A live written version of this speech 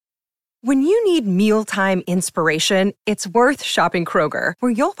When you need mealtime inspiration, it's worth shopping Kroger,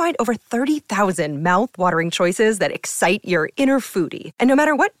 where you'll find over 30,000 mouth-watering choices that excite your inner foodie. And no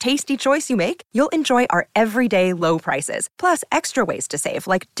matter what tasty choice you make, you'll enjoy our everyday low prices, plus extra ways to save,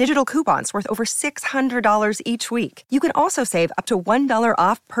 like digital coupons worth over $600 each week. You can also save up to $1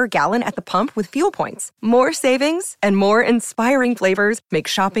 off per gallon at the pump with fuel points. More savings and more inspiring flavors make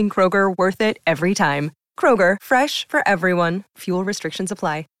shopping Kroger worth it every time. Kroger, fresh for everyone. Fuel restrictions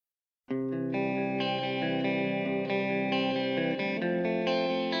apply.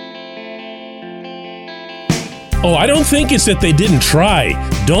 Oh, I don't think it's that they didn't try.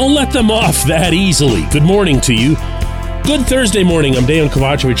 Don't let them off that easily. Good morning to you. Good Thursday morning. I'm Dejan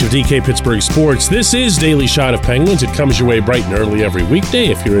Kovacevic of DK Pittsburgh Sports. This is Daily Shot of Penguins. It comes your way bright and early every weekday.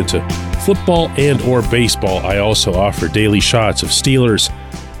 If you're into football and or baseball, I also offer daily shots of Steelers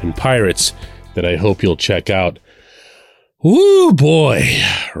and Pirates that I hope you'll check out. Woo, boy.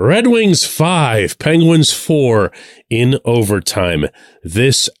 Red Wings 5, Penguins 4 in overtime.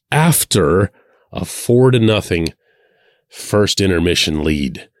 This after a 4-0 first intermission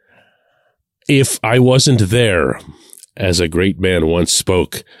lead. If I wasn't there, as a great man once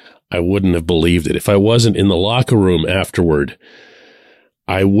spoke, I wouldn't have believed it. If I wasn't in the locker room afterward,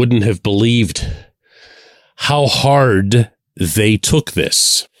 I wouldn't have believed how hard they took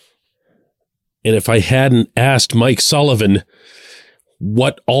this. And if I hadn't asked Mike Sullivan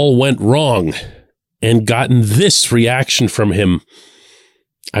what all went wrong and gotten this reaction from him,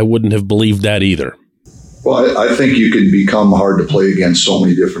 I wouldn't have believed that either. Well, I think you can become hard to play against so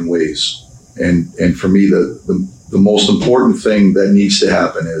many different ways. And for me, the most important thing that needs to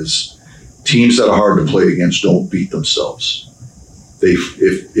happen is teams that are hard to play against don't beat themselves.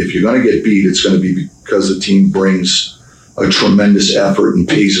 If you're going to get beat, it's going to be because the team brings a tremendous effort and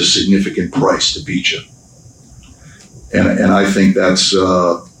pays a significant price to beat you. And I think that's,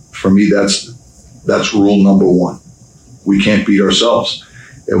 for me, that's rule number one. We can't beat ourselves.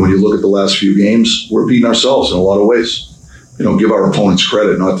 And when you look at the last few games, we're beating ourselves in a lot of ways. You know, give our opponents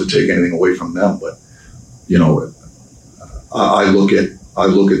credit, not to take anything away from them, but, you know, I look at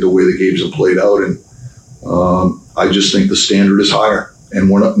the way the games have played out, and I just think the standard is higher. And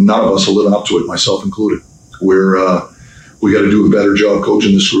none of us are living up to it, myself included. We got to do a better job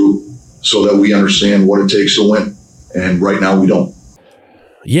coaching this group so that we understand what it takes to win. And right now we don't.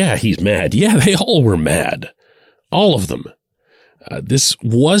 Yeah, he's mad. Yeah, they all were mad. All of them. This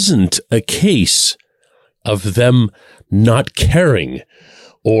wasn't a case of them not caring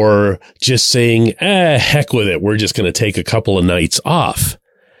or just saying, heck with it, we're just going to take a couple of nights off.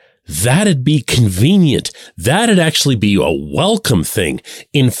 That'd be convenient. That'd actually be a welcome thing.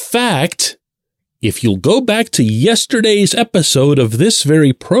 In fact, if you'll go back to yesterday's episode of this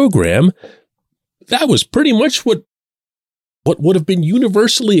very program, that was pretty much what would have been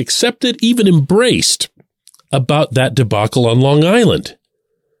universally accepted, even embraced, about that debacle on Long Island.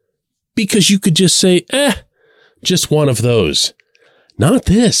 Because you could just say, just one of those. Not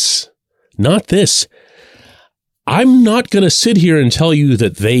this. Not this. I'm not going to sit here and tell you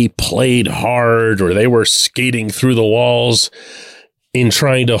that they played hard or they were skating through the walls in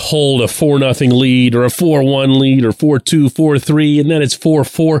trying to hold a 4-0 lead or a 4-1 lead or 4-2, 4-3, and then it's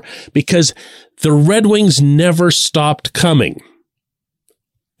 4-4, because the Red Wings never stopped coming.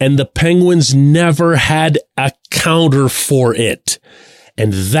 And the Penguins never had a counter for it.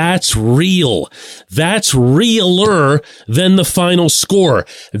 And that's real. That's realer than the final score.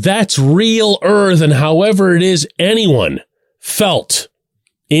 That's realer than however it is anyone felt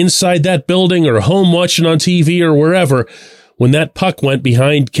inside that building or home watching on TV or wherever when that puck went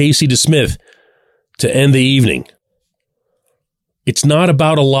behind Casey DeSmith to end the evening. It's not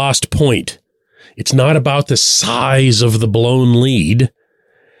about a lost point. It's not about the size of the blown lead.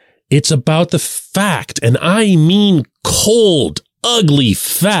 It's about the fact, and I mean cold, ugly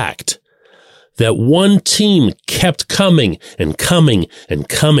fact, that one team kept coming and coming and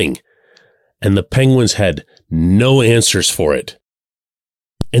coming, and the Penguins had no answers for it.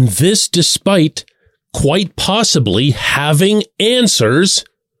 And this despite quite possibly having answers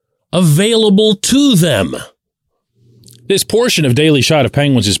available to them. This portion of Daily Shot of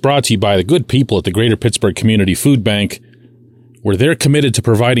Penguins is brought to you by the good people at the Greater Pittsburgh Community Food Bank, where they're committed to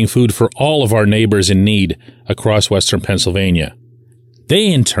providing food for all of our neighbors in need across Western Pennsylvania.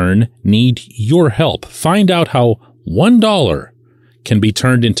 They, in turn, need your help. Find out how $1 can be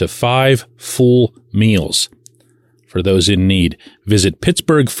turned into 5 full meals for those in need. Visit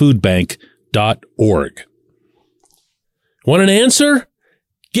pittsburghfoodbank.org. Want an answer?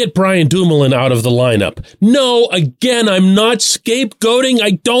 Get Brian Dumoulin out of the lineup. No, again, I'm not scapegoating.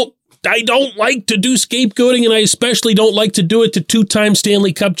 I don't I don't like to do scapegoating, and I especially don't like to do it to two-time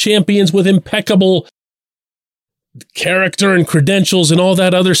Stanley Cup champions with impeccable character and credentials and all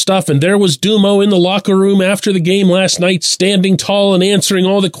that other stuff. And there was Dumo in the locker room after the game last night, standing tall and answering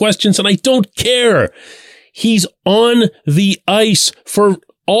all the questions, and I don't care. He's on the ice for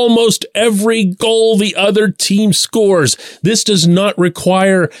almost every goal the other team scores. This does not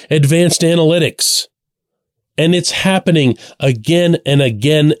require advanced analytics. And it's happening again and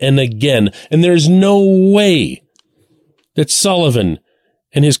again and again. And there's no way that Sullivan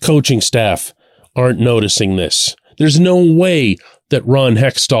and his coaching staff aren't noticing this. There's no way that Ron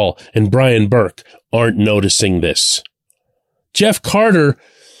Hextall and Brian Burke aren't noticing this. Jeff Carter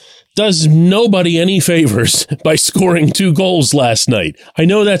does nobody any favors by scoring 2 goals last night. I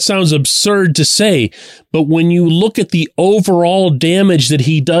know that sounds absurd to say, but when you look at the overall damage that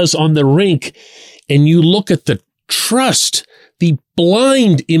he does on the rink, and you look at the trust, the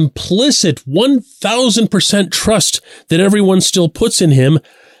blind, implicit 1,000% trust that everyone still puts in him,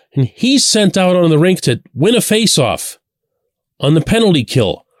 and he's sent out on the rink to win a faceoff on the penalty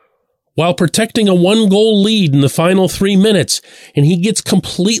kill while protecting a 1-goal lead in the final 3 minutes, and he gets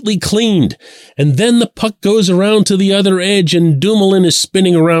completely cleaned. And then the puck goes around to the other edge, and Dumoulin is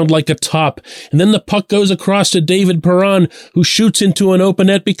spinning around like a top. And then the puck goes across to David Perron, who shoots into an open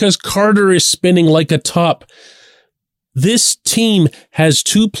net because Carter is spinning like a top. This team has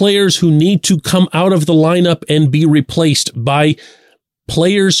 2 players who need to come out of the lineup and be replaced by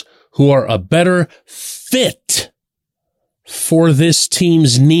players who are a better fit for this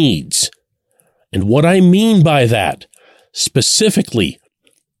team's needs. And what I mean by that specifically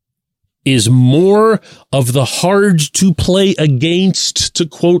is more of the hard to play against, to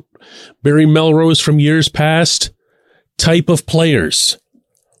quote Barry Melrose from years past, type of players.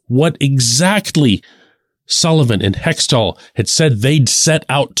 What exactly Sullivan and Hextall had said they'd set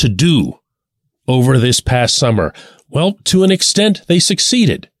out to do over this past summer. Well, to an extent, they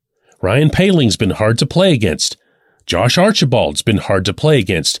succeeded. Ryan Poehling's been hard to play against. Josh Archibald's been hard to play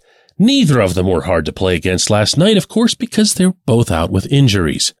against. Neither of them were hard to play against last night, of course, because they're both out with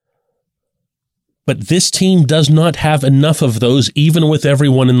injuries. But this team does not have enough of those, even with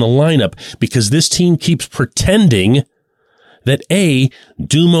everyone in the lineup, because this team keeps pretending that A,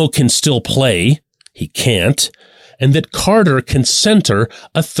 Dumo can still play. He can't. And that Carter can center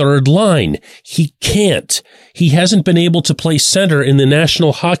a third line. He can't. He hasn't been able to play center in the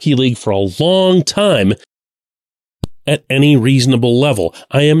National Hockey League for a long time at any reasonable level.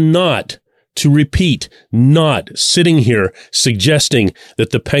 I am not, to repeat, not sitting here suggesting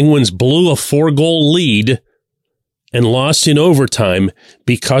that the Penguins blew a 4-goal lead and lost in overtime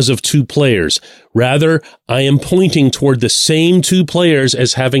because of 2 players. Rather, I am pointing toward the same 2 players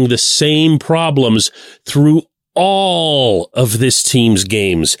as having the same problems through all of this team's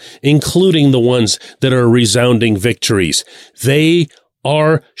games, including the ones that are resounding victories. They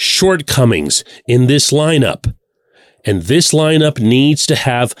are shortcomings in this lineup. And this lineup needs to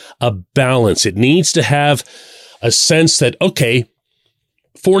have a balance. It needs to have a sense that, okay,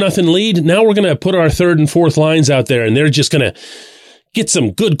 4-0 lead, now we're going to put our 3rd and 4th lines out there, and they're just going to get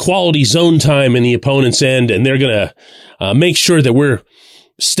some good quality zone time in the opponent's end, and they're going to make sure that we're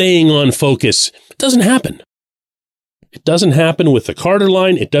staying on focus. It doesn't happen. It doesn't happen with the Carter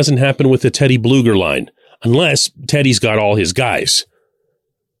line. It doesn't happen with the Teddy Bluger line, unless Teddy's got all his guys.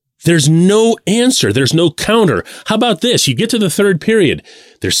 There's no answer. There's no counter. How about this? You get to the 3rd period.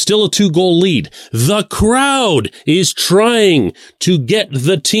 There's still a 2-goal lead. The crowd is trying to get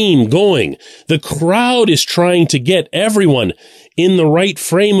the team going. The crowd is trying to get everyone in the right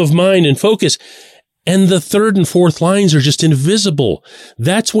frame of mind and focus. And the 3rd and 4th lines are just invisible.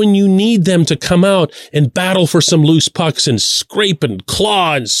 That's when you need them to come out and battle for some loose pucks and scrape and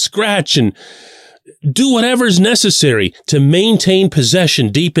claw and scratch and do whatever's necessary to maintain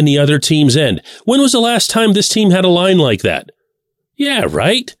possession deep in the other team's end. When was the last time this team had a line like that? Yeah,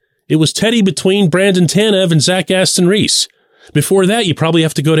 right? It was Teddy between Brandon Tanev and Zach Aston Reese. Before that, you probably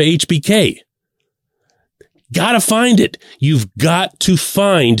have to go to HBK. Gotta find it. You've got to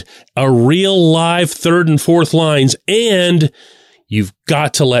find a real live 3rd and 4th lines, and you've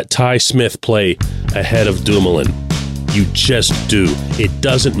got to let Ty Smith play ahead of Dumoulin. You just do. It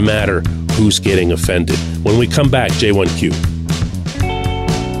doesn't matter who's getting offended. When we come back, J1Q.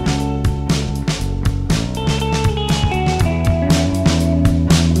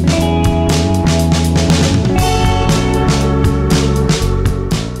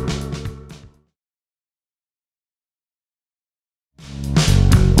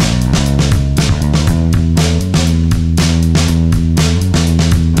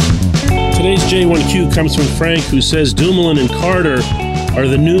 Today's J1Q comes from Frank, who says Dumoulin and Carter are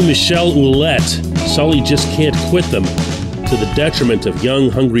the new Michel Ouellette. Sully just can't quit them, to the detriment of young,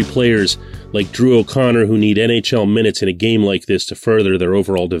 hungry players like Drew O'Connor who need NHL minutes in a game like this to further their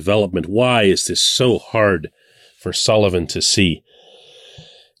overall development. Why is this so hard for Sullivan to see?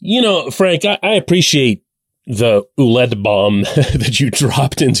 You know, Frank, I appreciate the Ouellette bomb that you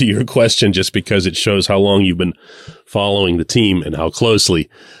dropped into your question just because it shows how long you've been following the team and how closely.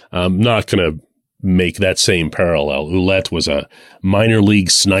 I'm not going to make that same parallel. Ouellette was a minor league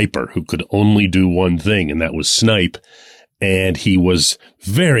sniper who could only do one thing, and that was snipe. And he was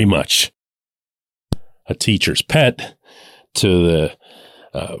very much a teacher's pet to the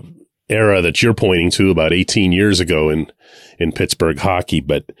era that you're pointing to about 18 years ago in Pittsburgh hockey.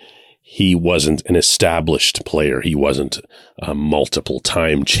 But he wasn't an established player. He wasn't a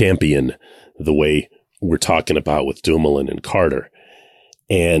multiple-time champion the way we're talking about with Dumoulin and Carter.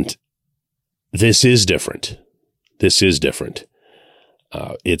 And this is different. This is different.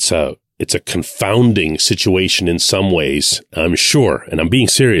 It's a confounding situation in some ways, I'm sure, and I'm being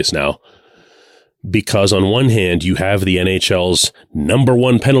serious now, because on one hand, you have the NHL's number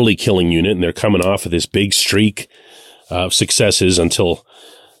one penalty killing unit, and they're coming off of this big streak of successes until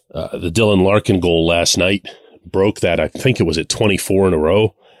the Dylan Larkin goal last night broke that. I think it was at 24 in a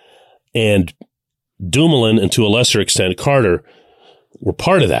row. And Dumoulin, and to a lesser extent Carter, were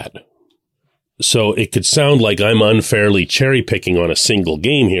part of that. So it could sound like I'm unfairly cherry picking on a single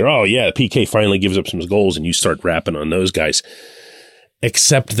game here. Oh yeah, PK finally gives up some goals and you start rapping on those guys.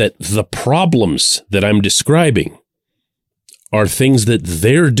 Except that the problems that I'm describing are things that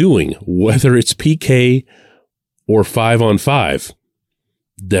they're doing, whether it's PK or 5-on-5,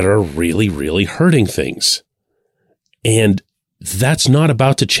 that are really, really hurting things. And that's not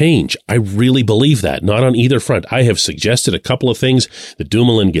about to change. I really believe that. Not on either front. I have suggested a couple of things. That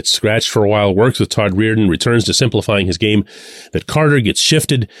Dumoulin gets scratched for a while, works with Todd Reardon, returns to simplifying his game. That Carter gets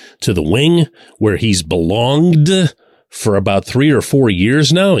shifted to the wing where he's belonged for about 3 or 4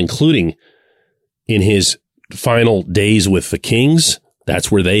 years now, including in his final days with the Kings. That's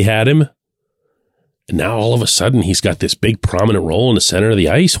where they had him. And now all of a sudden he's got this big prominent role in the center of the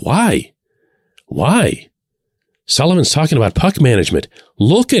ice. Why? Why? Sullivan's talking about puck management.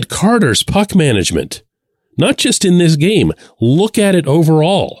 Look at Carter's puck management. Not just in this game. Look at it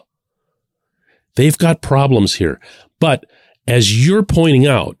overall. They've got problems here. But as you're pointing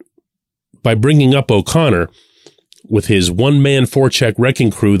out, by bringing up O'Connor with his one-man forecheck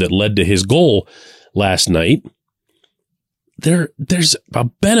wrecking crew that led to his goal last night, there's a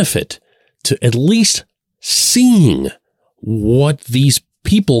benefit to at least seeing what these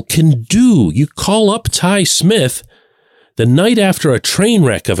people can do. You call up Ty Smith the night after a train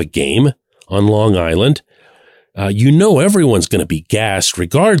wreck of a game on Long Island. You know everyone's going to be gassed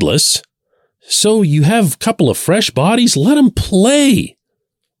regardless. So you have a couple of fresh bodies. Let them play.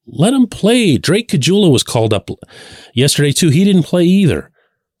 Let them play. Drake Caggiula was called up yesterday too. He didn't play either.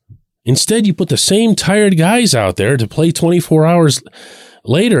 Instead, you put the same tired guys out there to play 24 hours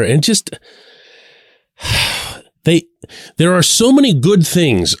later and just... There are so many good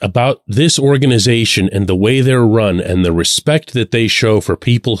things about this organization and the way they're run and the respect that they show for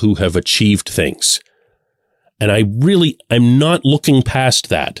people who have achieved things. And I'm not looking past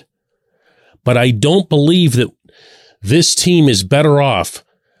that. But I don't believe that this team is better off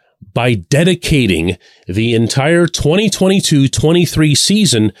by dedicating the entire 2022-23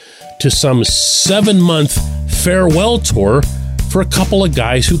 season to some 7-month farewell tour for a couple of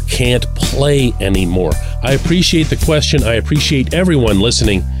guys who can't play anymore. I appreciate the question. I appreciate everyone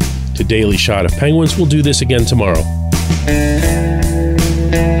listening to Daily Shot of Penguins. We'll do this again tomorrow.